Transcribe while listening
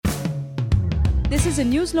This is a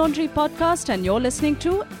News Laundry podcast and you're listening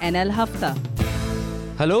to NL Hafta.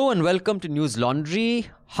 Hello and welcome to News Laundry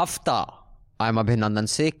Hafta. I'm Abhinandan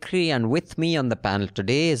Sekhri and with me on the panel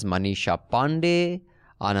today is Manisha Pandey,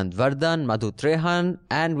 Anand Vardhan, Madhu Trehan,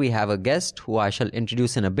 and we have a guest who I shall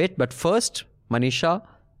introduce in a bit. But first, Manisha,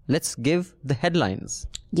 let's give the headlines.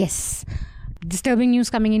 Yes. Disturbing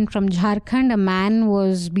news coming in from Jharkhand. A man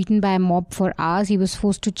was beaten by a mob for hours. He was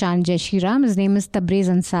forced to chant Jai Shri Ram. His name is Tabrez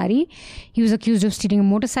Ansari. He was accused of stealing a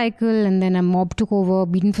motorcycle and then a mob took over,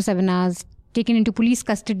 beaten for 7 hours, taken into police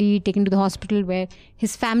custody, taken to the hospital where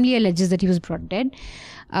his family alleges that he was brought dead.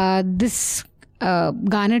 This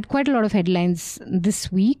garnered quite a lot of headlines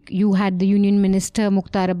this week. You had the Union Minister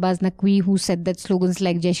Mukhtar Abbas Naqvi who said that slogans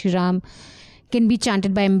like Jai Shri Ram can be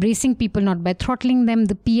chanted by embracing people, not by throttling them.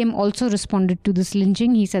 The PM also responded to this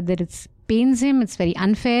lynching. He said that it pains him, it's very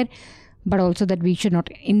unfair, but also that we should not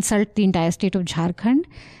insult the entire state of Jharkhand.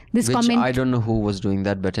 I don't know who was doing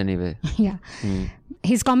that, but anyway. Yeah.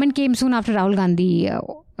 His comment came soon after Rahul Gandhi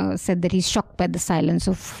said that he's shocked by the silence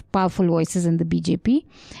of powerful voices in the BJP.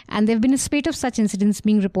 And there have been a spate of such incidents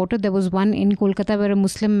being reported. There was one in Kolkata where a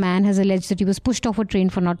Muslim man has alleged that he was pushed off a train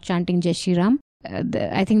for not chanting Jai Shri Ram.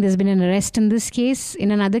 I think there's been an arrest in this case. In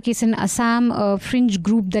another case in Assam, a fringe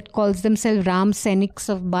group that calls themselves Ram Sainiks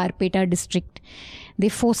of Barpeta district, they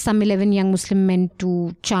forced some 11 young Muslim men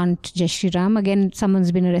to chant Jai Shri Ram. Again,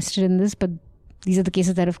 someone's been arrested in this, but these are the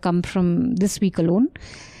cases that have come from this week alone.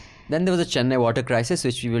 Then there was a Chennai water crisis,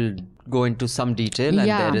 which we will go into some detail, and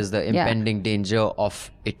there is the impending danger of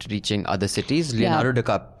it reaching other cities. Leonardo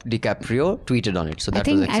DiCaprio tweeted on it, so that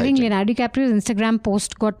was exciting. I think Leonardo DiCaprio's Instagram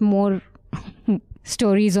post got more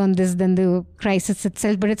stories on this than the crisis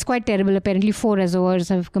itself, but it's quite terrible. Apparently 4 reservoirs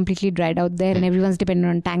have completely dried out there and everyone's dependent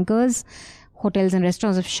on tankers. Hotels and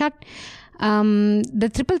restaurants have shut.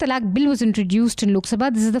 The Triple Talaq bill was introduced in Lok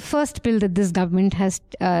Sabha. This is the first bill that this government has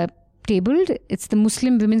tabled. It's the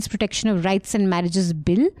Muslim Women's Protection of Rights and Marriages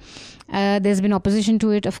Bill. There's been opposition to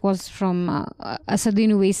it, of course, from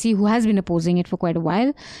Asaduddin Owaisi, who has been opposing it for quite a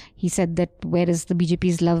while. He said that where is the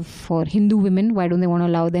BJP's love for Hindu women? Why don't they want to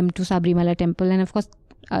allow them to Sabrimala temple? And of course,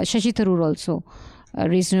 Shashi Tharoor also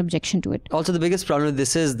raised an objection to it. Also, the biggest problem with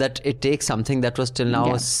this is that it takes something that was till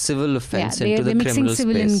now a civil offence into the criminal space.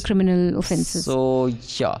 Civil and criminal offences. So,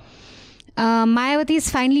 yeah. Mayawati has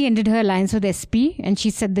finally ended her alliance with SP and she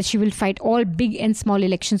said that she will fight all big and small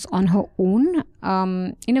elections on her own.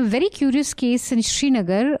 In a very curious case in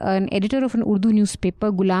Srinagar, an editor of an Urdu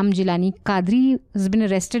newspaper, Ghulam Jilani Qadri, has been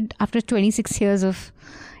arrested after 26 years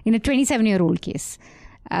in a 27-year-old case.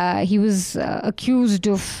 He was accused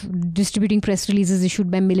of distributing press releases issued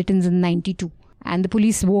by militants in 92. And the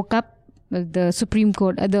police woke up. The Supreme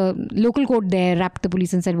Court, the local court there rapped the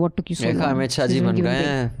police and said, what took you so long?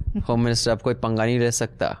 Home Minister, ab koi panga nahi reh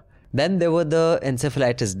sakta. Then there were the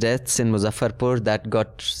encephalitis deaths in Muzaffarpur that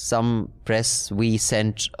got some press. We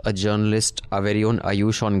sent a journalist, our very own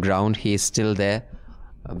Ayush, on ground. He is still there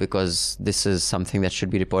because this is something that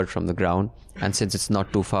should be reported from the ground. And since it's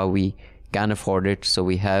not too far, we can afford it. So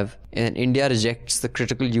we have. And India rejects the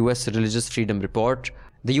critical US religious freedom report.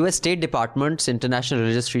 The US State Department's International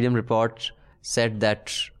Religious Freedom Report said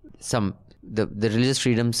that the religious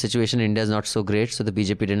freedom situation in India is not so great, so the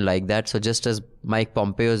BJP didn't like that. So just as Mike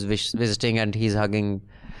Pompeo is visiting and he's hugging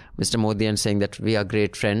Mr. Modi and saying that we are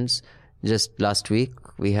great friends, just last week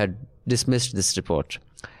we had dismissed this report.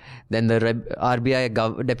 Then the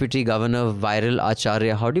RBI Deputy Governor Viral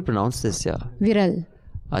Acharya, how do you pronounce this? Yeah, Viral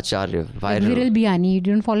Acharya. Viral Biyani. You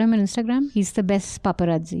don't follow him on Instagram? He's the best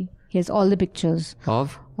paparazzi. He has all the pictures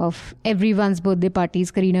of everyone's birthday parties.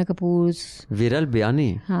 Kareena Kapoor's. Viral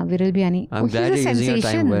Biyani. Viral Biyani. I'm glad you're using your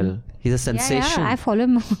time well. He's a sensation. Yeah, I follow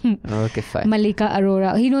him. Okay, fine. Malika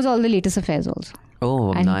Arora. He knows all the latest affairs also.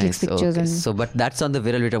 Oh, and nice. He takes pictures okay. So, but that's on the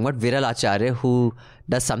Viral. We're talking about Viral Acharya, who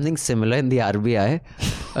does something similar in the RBI.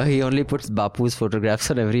 He only puts Bapu's photographs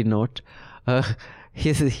on every note.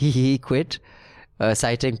 He quit,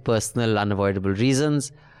 citing personal unavoidable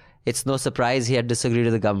reasons. It's no surprise he had disagreed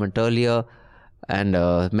with the government earlier, and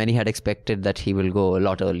many had expected that he will go a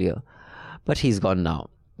lot earlier. But he's gone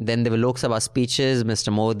now. Then there were Lok Sabha speeches,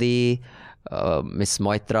 Mr. Modi, Ms.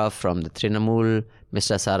 Moitra from the Trinamool,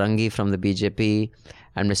 Mr. Sarangi from the BJP,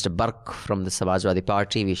 and Mr. Bark from the Samajwadi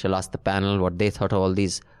Party. We shall ask the panel what they thought of all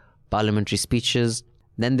these parliamentary speeches.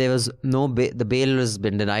 Then there was the bail has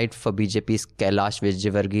been denied for BJP's Kailash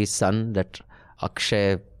Vijayvargiya's son, that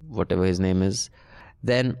Akshay, whatever his name is.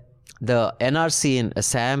 Then the NRC in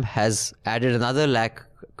Assam has added another 1.25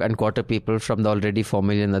 lakh people from the already 4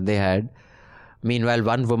 million that they had. Meanwhile,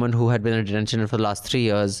 one woman who had been in detention for the last 3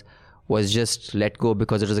 years was just let go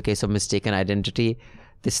because it was a case of mistaken identity.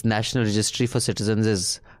 this national registry for citizens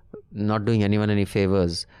is not doing anyone any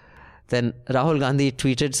favors. Then Rahul Gandhi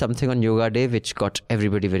tweeted something on Yoga Day which got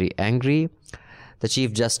everybody very angry. The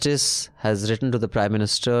Chief Justice has written to the Prime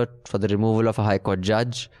Minister for the removal of a High Court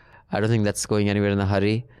judge. I don't think that's going anywhere in a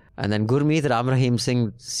hurry. And then Gurmeet Ram Rahim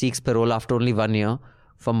Singh seeks parole after only 1 year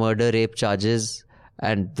for murder, rape charges.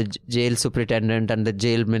 And the jail superintendent and the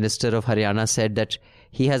jail minister of Haryana said that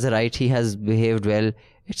he has a right, he has behaved well.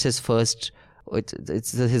 It's his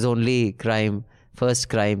it's his only crime, first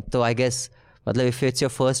crime. So I guess, if it's your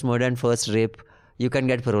first murder and first rape, you can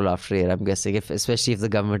get parole after a year, I'm guessing, especially if the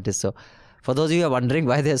government is so. For those of you who are wondering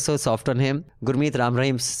why they're so soft on him, Gurmeet Ram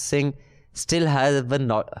Rahim Singh still has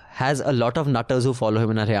a lot of nutters who follow him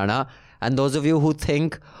in Haryana. And those of you who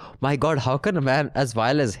think, my God, how can a man as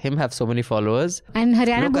vile as him have so many followers? And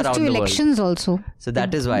Haryana goes to elections also. So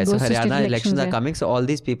that is why. So Haryana elections are coming. So all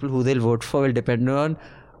these people who they'll vote for will depend on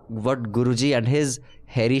what Guruji and his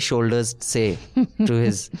hairy shoulders say to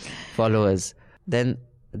his followers. Then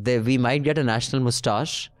we might get a national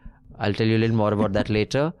moustache. I'll tell you a little more about that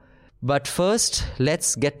later. But first,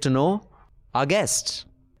 let's get to know our guest.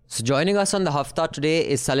 So joining us on the Hafta today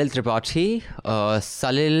is Salil Tripathi.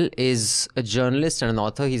 Salil is a journalist and an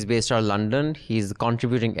author. He's based out of London. He's the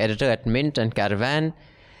contributing editor at Mint and Caravan.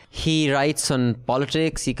 He writes on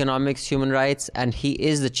politics, economics, human rights, and he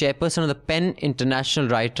is the chairperson of the PEN International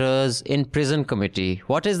Writers in Prison Committee.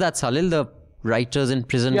 What is that, Salil, the Writers in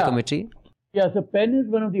Prison Committee? Yeah, so PEN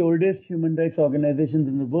is one of the oldest human rights organizations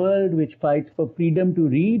in the world, which fights for freedom to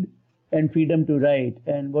read and freedom to write.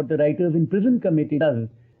 And what the Writers in Prison Committee does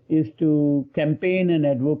is to campaign and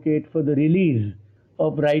advocate for the release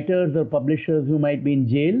of writers or publishers who might be in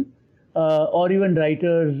jail, or even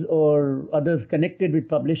writers or others connected with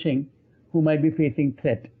publishing who might be facing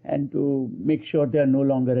threat, and to make sure they are no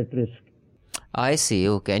longer at risk. I see.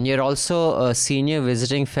 Okay. And you're also a senior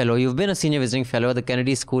visiting fellow. You've been a senior visiting fellow at the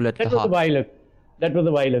Kennedy School at That was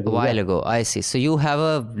a while ago. I see. So you have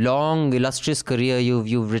a long, illustrious career.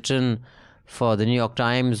 You've written for the New York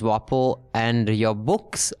Times, WAPO, and your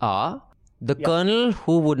books are The Colonel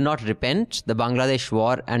Who Would Not Repent, The Bangladesh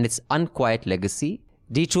War and Its Unquiet Legacy,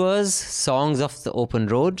 Detours, Songs of the Open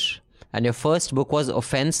Road, and your first book was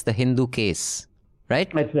Offense, the Hindu Case,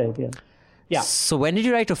 right? That's right, yeah. So when did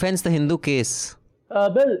you write Offense, the Hindu Case?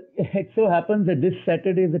 Well, it so happens that this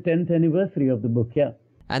Saturday is the 10th anniversary of the book, yeah.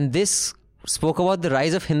 And this spoke about the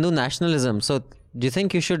rise of Hindu nationalism. So do you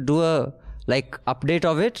think you should do a update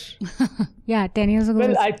of it? Yeah, 10 years ago.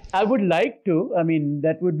 Well, I would like to. I mean,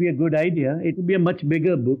 that would be a good idea. It would be a much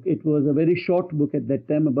bigger book. It was a very short book at that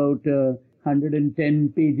time, about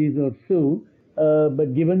 110 pages or so.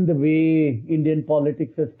 But given the way Indian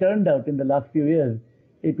politics has turned out in the last few years,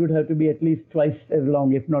 it would have to be at least twice as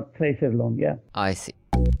long, if not thrice as long, yeah. I see.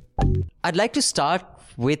 I'd like to start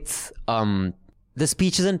with the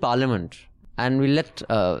speeches in Parliament. And we'll let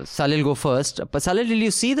Salil go first. But Salil, did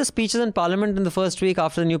you see the speeches in Parliament in the first week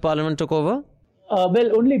after the new Parliament took over?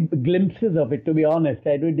 Well, only glimpses of it, to be honest.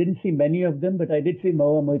 I didn't see many of them, but I did see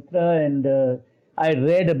Mahua Moitra, and I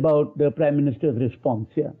read about the Prime Minister's response,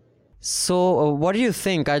 yeah. So what do you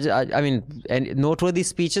think? I mean, noteworthy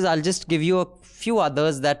speeches. I'll just give you a few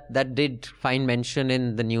others that did find mention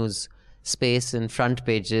in the news space, in front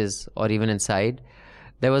pages or even inside.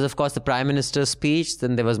 There was, of course, the Prime Minister's speech.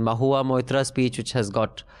 Then there was Mahua Moitra's speech, which has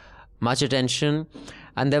got much attention.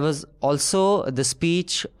 And there was also the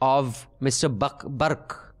speech of Mr.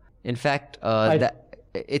 Burke. In fact,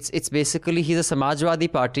 it's basically, he's a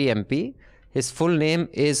Samajwadi Party MP. His full name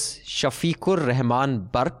is Shafiqur Rahman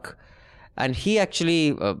Burke. And he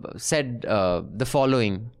actually said the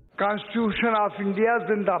following. Constitution of India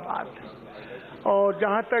Zindabad. और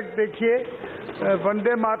जहाँ तक देखिए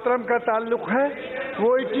वंदे मातरम का ताल्लुक है वो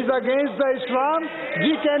it is against the Islam,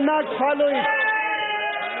 we cannot follow it.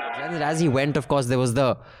 And as he went, of course, there was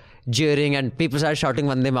the jeering and people started shouting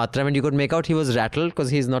Vande Mataram, and you could make out he was rattled because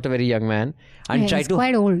he's not a very young man. And he's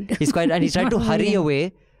quite old. He tried to hurry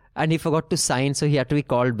away and he forgot to sign, so he had to be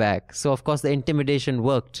called back. So of course the intimidation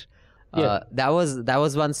worked. Yes. That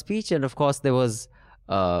was one speech, and of course there was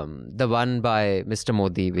the one by Mr.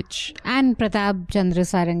 Modi, which... And Pratap Chandra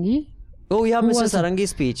Sarangi. Oh yeah, Mr. Sarangi's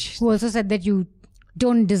speech. Who also said that you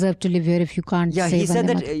don't deserve to live here if you can't say he said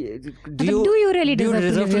Vande that Mataram. Do you really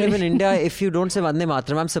deserve to live in India if you don't say Vande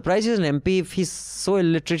Mataram? I'm surprised he's an MP. If he's so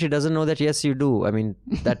illiterate, he doesn't know that yes, you do. I mean,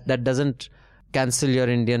 that doesn't cancel your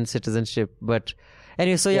Indian citizenship. But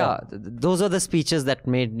anyway, so those are the speeches that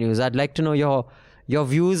made news. I'd like to know your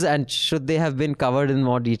views, and should they have been covered in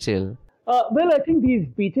more detail? Well, I think these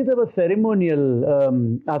speeches have a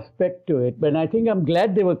ceremonial aspect to it, but I think I'm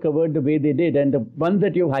glad they were covered the way they did. And the ones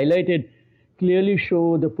that you highlighted clearly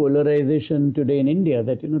show the polarization today in India,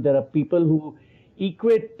 that, there are people who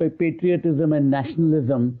equate patriotism and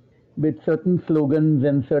nationalism with certain slogans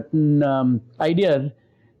and certain ideas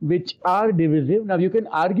which are divisive. Now, you can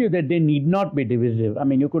argue that they need not be divisive. I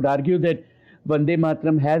mean, you could argue that Vande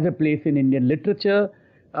Mataram has a place in Indian literature.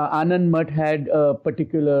 Anand Math had a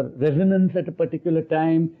particular resonance at a particular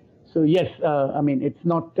time. So yes, it's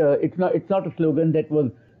not a slogan that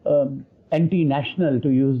was anti-national, to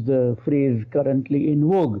use the phrase currently in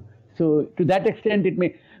vogue. So to that extent, it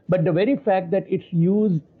may. But the very fact that its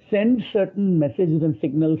use sends certain messages and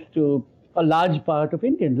signals to a large part of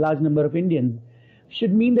Indians, large number of Indians,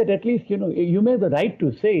 should mean that at least, you may have the right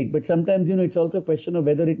to say it, but sometimes, it's also a question of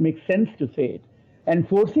whether it makes sense to say it. And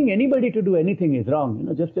forcing anybody to do anything is wrong.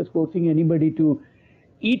 Just as forcing anybody to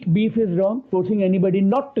eat beef is wrong, forcing anybody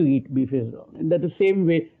not to eat beef is wrong. And that the same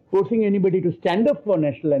way, forcing anybody to stand up for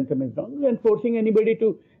national anthem is wrong, and forcing anybody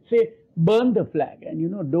to say, burn the flag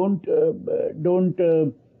and, don't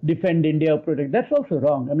defend India or protect. That's also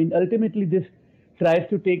wrong. I mean, ultimately, this tries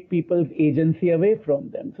to take people's agency away from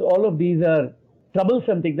them. So all of these are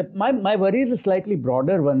troublesome things. My worry is a slightly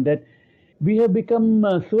broader one, that we have become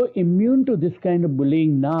so immune to this kind of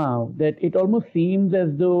bullying now that it almost seems as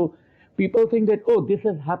though people think that, oh, this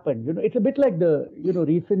has happened. It's a bit like the,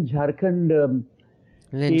 recent Jharkhand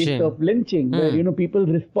case of lynching, where, people's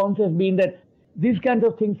response has been that these kinds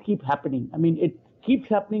of things keep happening. I mean, it keeps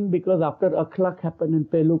happening because after Akhlaq happened and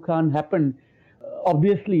Pehlu Khan happened,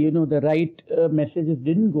 obviously, the right messages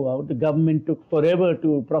didn't go out. The government took forever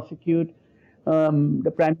to prosecute.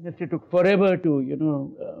 The Prime Minister took forever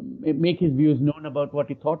to, make his views known about what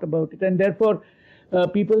he thought about it. And therefore,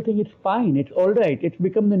 people think it's fine, it's all right, it's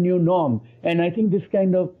become the new norm. And I think this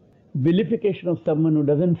kind of vilification of someone who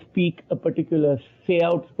doesn't say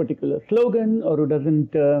out a particular slogan, or who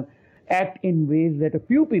doesn't act in ways that a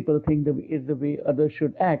few people think is the way others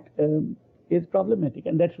should act, is problematic.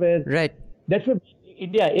 And that's where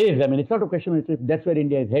India is. I mean, it's not a question of if that's where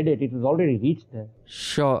India is headed. It has already reached there.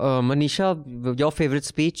 Sure. Manisha, your favorite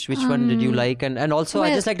speech, which one did you like? And also,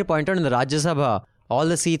 I just like to point out in the Rajya Sabha, all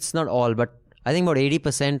the seats, not all, but I think about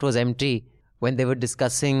 80% was empty when they were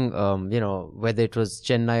discussing, whether it was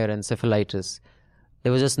Chennai or encephalitis.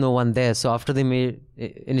 There was just no one there. So after the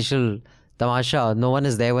initial tamasha, no one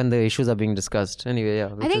is there when the issues are being discussed. Anyway, yeah.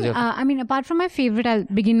 I think, apart from my favorite, I'll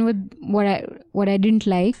begin with what I didn't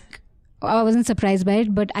like. I wasn't surprised by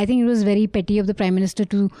it, but I think it was very petty of the Prime Minister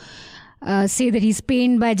to say that he's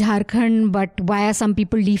pained by Jharkhand, but why are some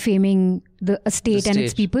people defaming the state and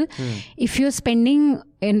its people? If you're spending,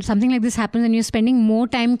 and something like this happens, and you're spending more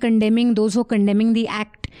time condemning those who are condemning the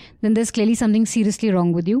act, then there's clearly something seriously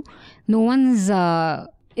wrong with you. No one's...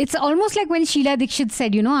 it's almost like when Sheila Dikshit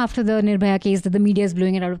said, after the Nirbhaya case, that the media is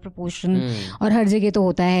blowing it out of proportion. Or har jagah to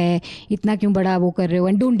hota hai, itna kyun bada wo kar rahe ho,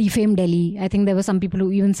 and don't defame Delhi. I think there were some people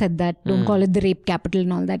who even said that, don't call it the rape capital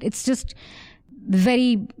and all that. It's just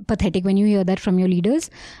very pathetic when you hear that from your leaders.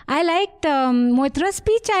 I liked Moitra's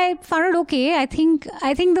speech. I found it okay. I think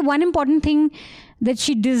the one important thing that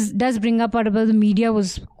she does bring up about the media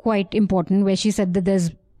was quite important, where she said that there's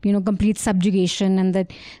complete subjugation, and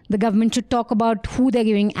that the government should talk about who they're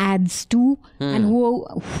giving ads to and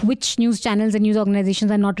which news channels and news organizations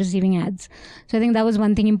are not receiving ads. So I think that was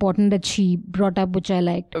one thing important that she brought up, which I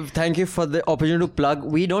liked. Thank you for the opportunity to plug.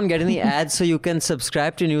 We don't get any ads, so you can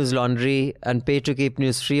subscribe to News Laundry and pay to keep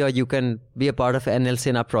news free, or you can be a part of NLC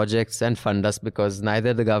in our projects and fund us, because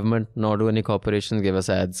neither the government nor do any corporations give us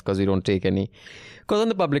ads, because we don't take any. Because on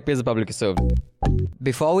the public pays, the public is served.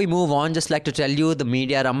 Before we move on, just like to tell you, the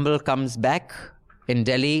Media Rumble comes back in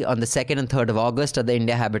Delhi on the 2nd and 3rd of August at the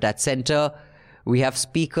India Habitat Center. We have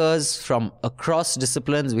speakers from across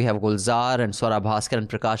disciplines. We have Gulzar and Swara Bhaskar and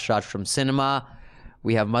Prakash Raj from cinema.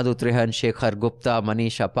 We have Madhu Trihan, Shekhar Gupta,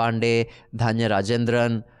 Manisha Pandey, Dhanya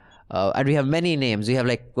Rajendran. And we have many names. We have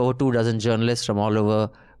like over 24 journalists from all over.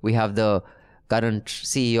 We have the current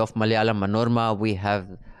CEO of Malayalam Manorama. We have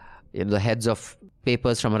the heads of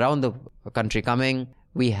papers from around the country coming.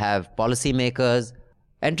 We have policymakers.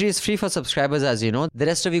 Entry is free for subscribers, as you know. The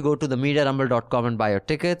rest of you go to themediarumble.com and buy your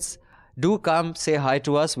tickets. Do come, say hi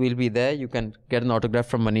to us. We'll be there. You can get an autograph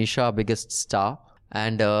from Manisha, our biggest star.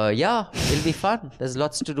 And it'll be fun. There's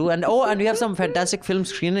lots to do. And we have some fantastic film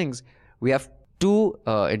screenings. We have 2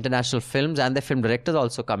 international films and the film directors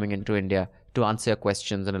also coming into India to answer your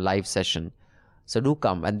questions in a live session. So do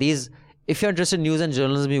come. And if you're interested in news and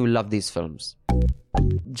journalism, you will love these films.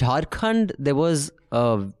 Jharkhand, there was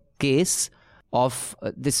a case of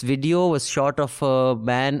this video was shot of a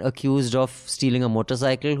man accused of stealing a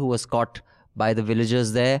motorcycle who was caught by the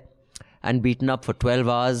villagers there. and beaten up for 12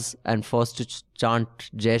 hours and forced to chant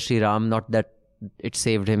Jai Shri Ram. Not that it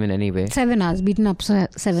saved him in any way. 7 hours, beaten up 7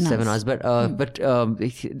 hours. 7 hours.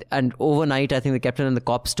 And overnight, I think the captain and the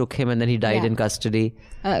cops took him, and then he died in custody.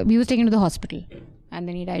 He was taken to the hospital, and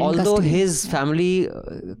then he died in custody. Although his family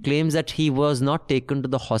claims that he was not taken to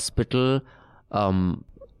the hospital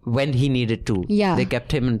when he needed to. Yeah. They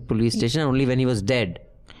kept him in police station, and only when he was dead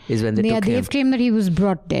is when they took him. They've claimed that he was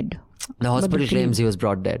brought dead. The hospital claims he was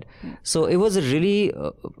brought dead. So it was a really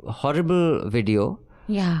horrible video.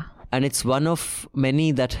 Yeah. And it's one of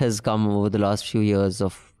many that has come over the last few years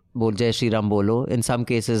of Bol Jai Shri Ram Bolo. In some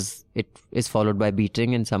cases, it is followed by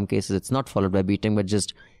beating. In some cases, it's not followed by beating, but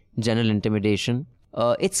just general intimidation.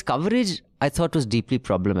 Its coverage, I thought, was deeply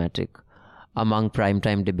problematic among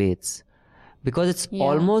primetime debates. Because it's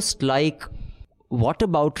almost like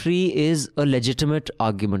whataboutery is a legitimate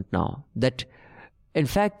argument now. That, in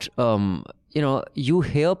fact, you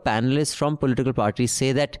hear panelists from political parties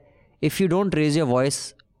say that if you don't raise your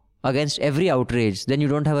voice against every outrage, then you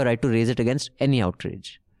don't have a right to raise it against any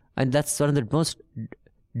outrage. And that's one of the most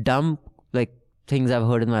dumb things I've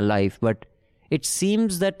heard in my life. But it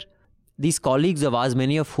seems that these colleagues of ours,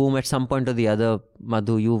 many of whom at some point or the other,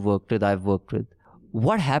 Madhu, you've worked with, I've worked with,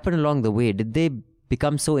 what happened along the way? Did they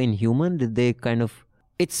become so inhuman? Did they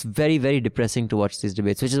it's very, very depressing to watch these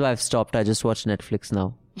debates, which is why I've stopped. I just watch Netflix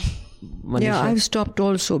now. Manisha? Yeah, I've stopped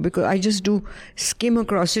also because I just do skim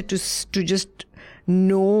across it to just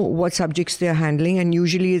know what subjects they're handling, and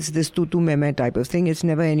usually it's this tutu meme type of thing. It's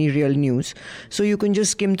never any real news. So you can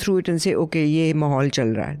just skim through it and say, okay, ye mahal chal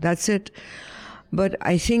raha hai. That's it. But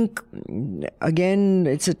I think, again,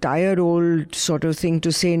 it's a tired old sort of thing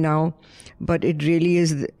to say now, but it really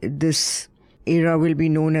is, this era will be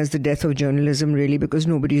known as the death of journalism, really, because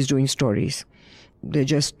nobody is doing stories. They're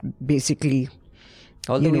just basically...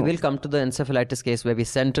 Although we will come to the encephalitis case where we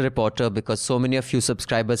sent a reporter because so many of you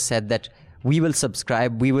subscribers said that we will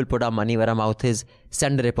subscribe, we will put our money where our mouth is,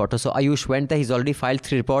 send a reporter. So Ayush went there, he's already filed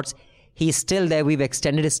 3 reports. He's still there. We've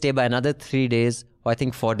extended his stay by another 3 days, or I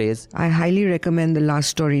think 4 days. I highly recommend the last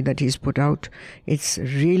story that he's put out. It's a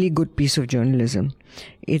really good piece of journalism.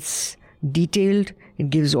 It's detailed, it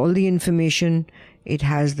gives all the information, it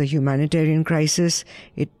has the humanitarian crisis,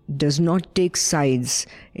 it does not take sides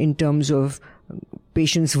in terms of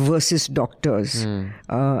patients versus doctors.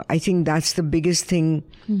 I think that's the biggest thing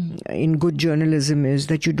in good journalism, is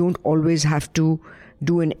that you don't always have to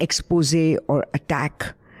do an expose or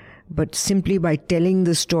attack, but simply by telling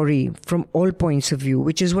the story from all points of view,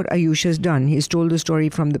 which is what Ayush has done. He's told the story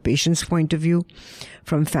from the patient's point of view,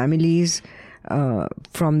 from families,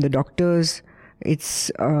 from the doctors, it's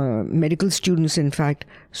medical students, in fact.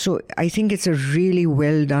 So I think it's a really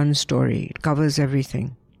well done story. It covers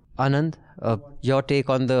everything. Anand, your take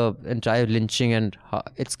on the entire lynching and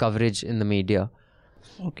its coverage in the media,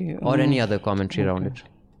 or any other commentary around it?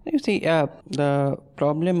 You see, the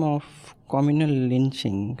problem of communal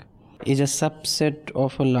lynching is a subset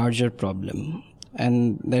of a larger problem,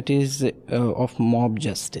 and that is of mob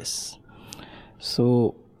justice.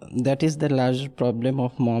 So that is the larger problem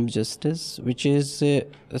of mob justice, which is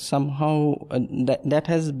somehow that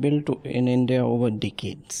has built in India over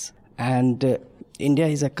decades. And India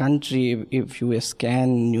is a country, if you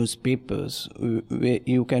scan newspapers, where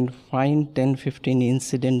you can find 10-15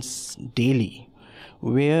 incidents daily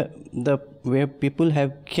where people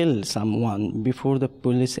have killed someone before the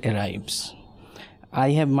police arrives. I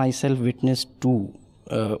have myself witnessed 2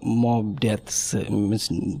 mob deaths,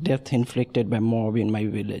 death inflicted by mob in my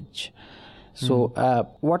village. So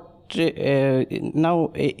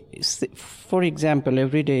now, for example,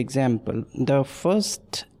 everyday example, the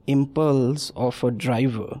first impulse of a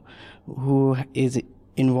driver who is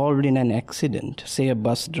involved in an accident, say a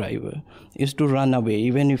bus driver, is to run away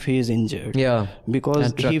even if he is injured. Yeah.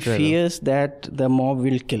 Because he fears that the mob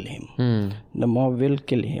will kill him. The mob will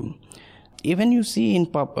kill him. Even you see in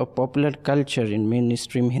popular culture, in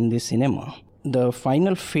mainstream Hindi cinema, the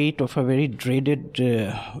final fate of a very dreaded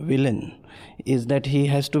villain is that he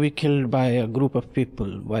has to be killed by a group of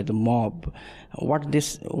people, by the mob. What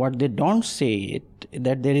they don't say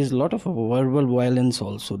that there is a lot of verbal violence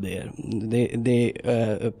also there.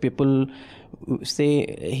 People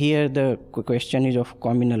say here the question is of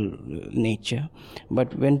communal nature,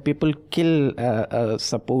 but when people kill a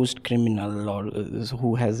supposed criminal or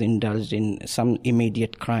who has indulged in some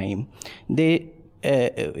immediate crime, they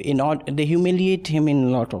humiliate him in a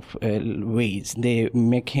lot of ways. They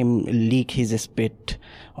make him leak his spit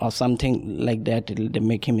or something like that. They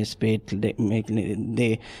make him spit.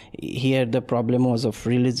 Here the problem was of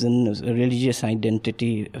religion, religious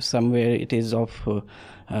identity. Somewhere it is of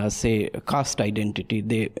say caste identity.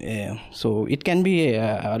 So it can be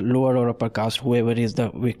a lower or upper caste, whoever is the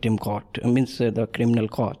victim caught, means the criminal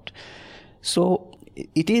caught. So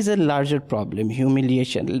it is a larger problem,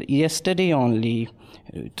 humiliation. Yesterday only,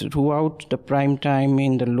 throughout the prime time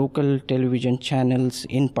in the local television channels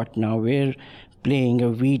in Patna, were playing a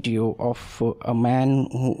video of a man,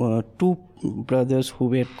 two brothers who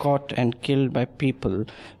were caught and killed by people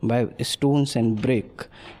by stones and brick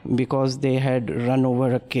because they had run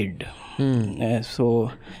over a kid. And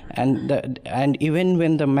even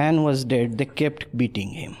when the man was dead, they kept beating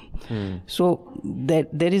him. So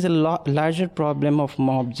there is a larger problem of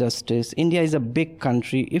mob justice. India is a big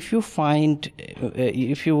country. If you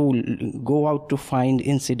go out to find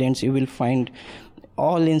incidents, you will find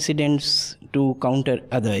all incidents to counter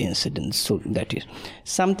other incidents. So that is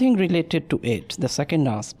something related to it. The second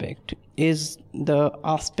aspect is the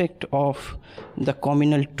aspect of the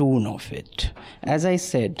communal tone of it. As I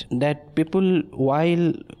said, that people,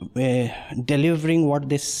 while delivering what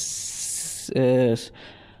they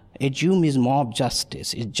assume is mob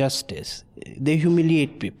justice, is justice, they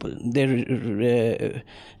humiliate people. They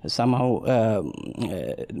somehow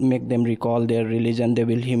make them recall their religion. They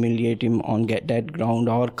will humiliate him on that ground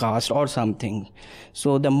or caste or something.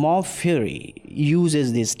 So the mob fury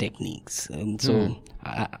uses these techniques. And so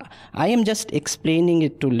I am just explaining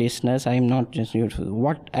it to listeners. I am not just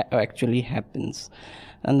what actually happens.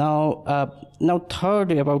 And now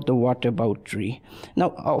third, about the whataboutery.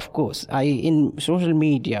 Now, of course, in social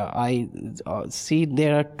media, I see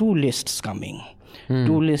there are two lists coming.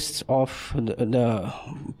 Two lists of the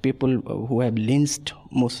people who have lynched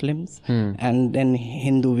Muslims and then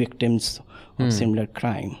Hindu victims of similar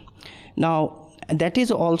crime. Now, that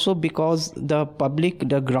is also because the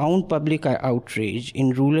ground public outrage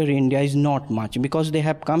in rural India is not much, because they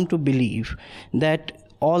have come to believe that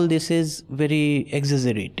all this is very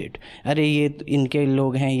exaggerated. अरे ये इनके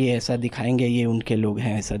लोग हैं, ये ऐसा दिखाएंगे, ये उनके लोग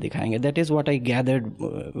हैं, ऐसा दिखाएंगे. That is what I gathered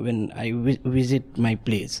when I visit my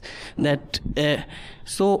place. That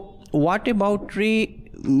so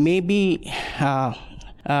whataboutery maybe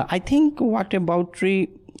I think whataboutery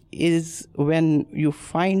is when you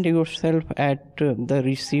find yourself at the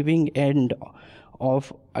receiving end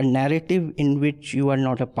of a narrative in which you are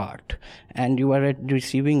not a part, and you are at the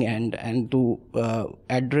receiving end, and to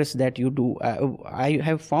address that you do. I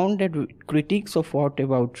have found that critiques of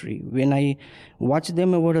whataboutery, when I watch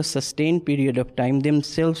them over a sustained period of time,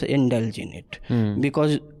 themselves indulge in it.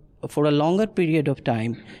 Because for a longer period of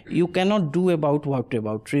time, you cannot do about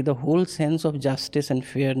whataboutery the whole sense of justice and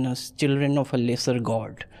fairness, children of a lesser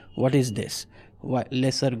god. What is this?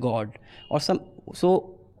 Lesser god? Or some.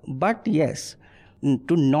 So, but yes,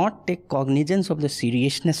 to not take cognizance of the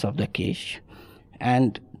seriousness of the case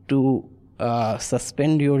and to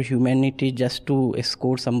suspend your humanity just to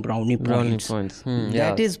score some brownie points.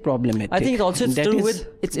 That is problematic. I think it's also to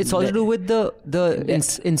do with the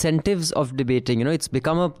incentives of debating. You know, it's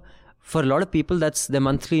become for a lot of people, that's their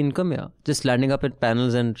monthly income. Yeah, just landing up at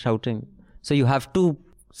panels and shouting. So you have to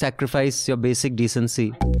sacrifice your basic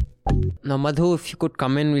decency. Now, Madhu, if you could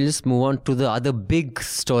come in, we'll just move on to the other big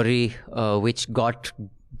story which got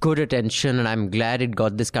good attention, and I'm glad it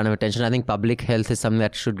got this kind of attention. I think public health is something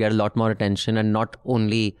that should get a lot more attention, and not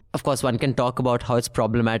only, of course, one can talk about how it's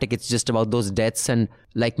problematic. It's just about those deaths, and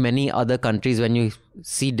like many other countries, when you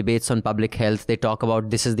see debates on public health, they talk about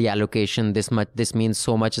this is the allocation, this means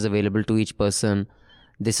so much is available to each person.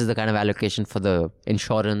 This is the kind of allocation for the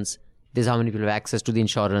insurance. This is how many people have access to the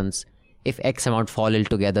insurance. If X amount fall ill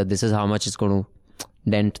together, this is how much it's going to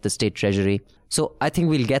dent the state treasury. So I think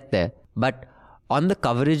we'll get there. But on the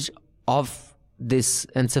coverage of this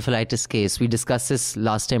encephalitis case, we discussed this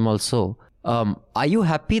last time also. Are you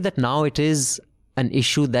happy that now it is an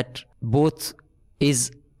issue that both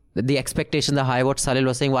is the expectations are high? What Salil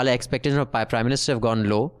was saying, while the expectations of Prime Minister have gone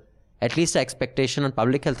low, at least the expectation on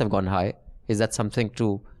public health have gone high. Is that something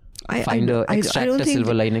to extract a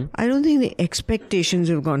silver lining? I don't think the expectations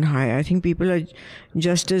have gone high. I think people are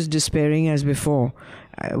just as despairing as before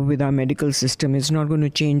with our medical system. It's not going to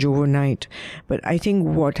change overnight. But I think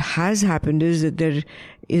what has happened is that there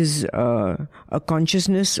is a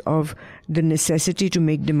consciousness of the necessity to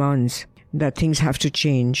make demands, that things have to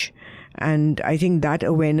change. And I think that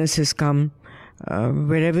awareness has come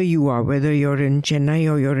wherever you are, whether you're in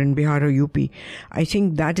Chennai or you're in Bihar or UP. I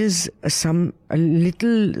think that is a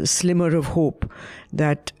little slimmer of hope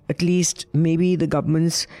that at least maybe the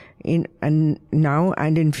governments now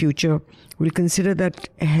and in future will consider that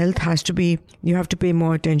health you have to pay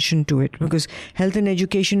more attention to it, because health and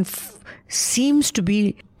education seems to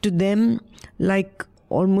be to them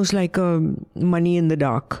almost like a money in the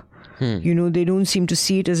dark. They don't seem to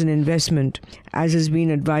see it as an investment, as has been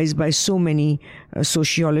advised by so many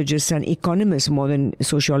sociologists and economists, more than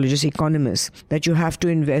sociologists, economists, that you have to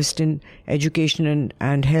invest in education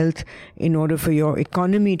and health in order for your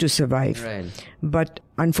economy to survive. Right. But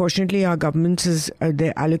unfortunately, our governments,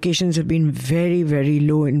 their allocations have been very, very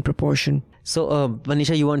low in proportion. So,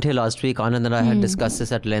 Manisha, you weren't here last week. Anand and I had discussed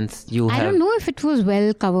this at length. I don't know if it was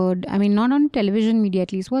well covered. I mean, not on television media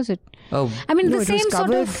at least, was it? Oh, I mean, No, the it same was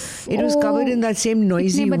covered, sort of... it was covered in that same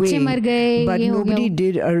noisy itne bacche mar way, gaye, but ye ho nobody gaya.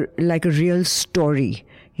 did a real story.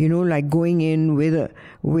 Like going in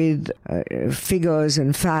with figures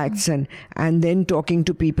and facts and then talking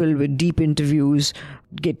to people with deep interviews,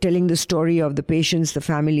 telling the story of the patients, the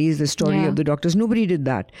families, the story of the doctors. Nobody did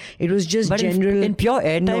that. It was just but general in pure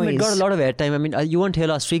airtime, it got noise. a lot of airtime. I mean, you weren't here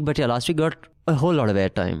last week, but last week got a whole lot of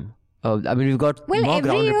airtime. I mean, we've got more every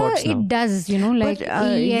ground year reports now. it does, like But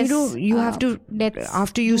AES, you have to, deaths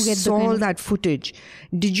after you do get the saw kind all of- that footage,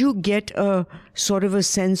 did you get a sort of a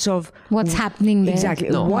sense of what's happening there. exactly?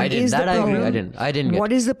 No, what I didn't. is the That I agree. problem? I didn't get.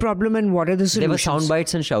 What is the problem and what are the There were solutions? sound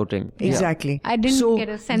bites and shouting. Yeah. Exactly. I didn't so get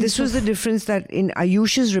a sense this was of- the difference, that in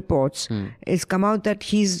Ayush's reports, it's come out that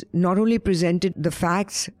he's not only presented the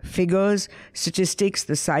facts, figures, statistics,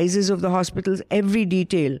 the sizes of the hospitals, every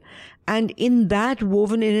detail. And in that,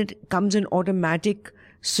 woven in it, comes an automatic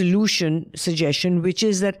suggestion, which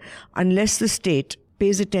is that unless the state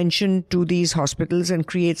pays attention to these hospitals and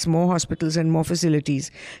creates more hospitals and more facilities,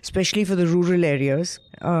 especially for the rural areas,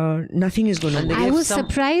 nothing is going to work. I was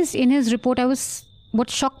surprised in his report. What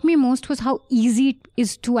shocked me most was how easy it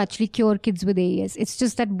is to actually cure kids with AES. It's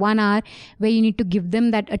just that 1 hour where you need to give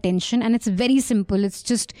them that attention, and it's very simple. It's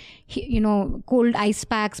just, cold ice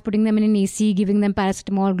packs, putting them in an AC, giving them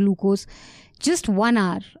paracetamol, glucose. Just 1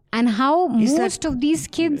 hour. And how most of these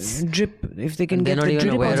kids... Drip, if they can They're get not the even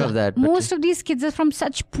drip aware also. of that. but- Most of these kids are from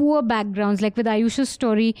such poor backgrounds. Like with Ayush's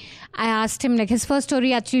story, I asked him, his first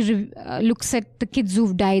story actually looks at the kids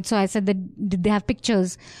who've died. So I said that, did they have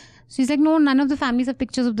pictures? So he's like, no, none of the families have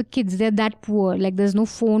pictures of the kids. They're that poor. There's no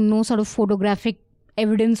phone, no sort of photographic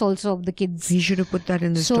evidence also of the kids. He should have put that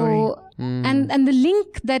in the story. And the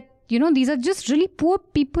link that, these are just really poor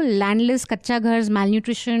people, landless, kacha ghars,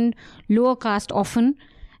 malnutrition, lower caste often,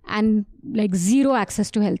 and zero access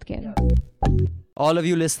to healthcare. All of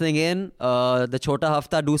you listening in, the Chota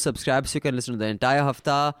Hafta, do subscribe so you can listen to the entire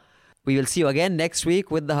Hafta. We will see you again next week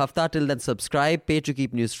with the Hafta. Till then, subscribe, pay to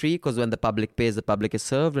keep news free, because when the public pays, the public is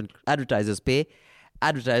served. When advertisers pay,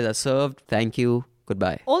 advertisers are served. Thank you.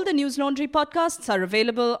 Goodbye. All the News Laundry podcasts are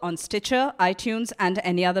available on Stitcher, iTunes, and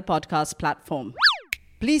any other podcast platform.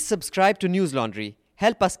 Please subscribe to News Laundry.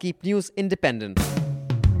 Help us keep news independent.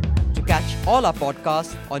 To catch all our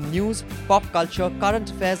podcasts on news, pop culture, current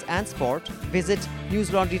affairs and sport, visit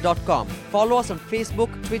newslaundry.com. Follow us on Facebook,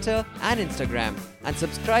 Twitter and Instagram, and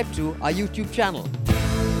subscribe to our YouTube channel.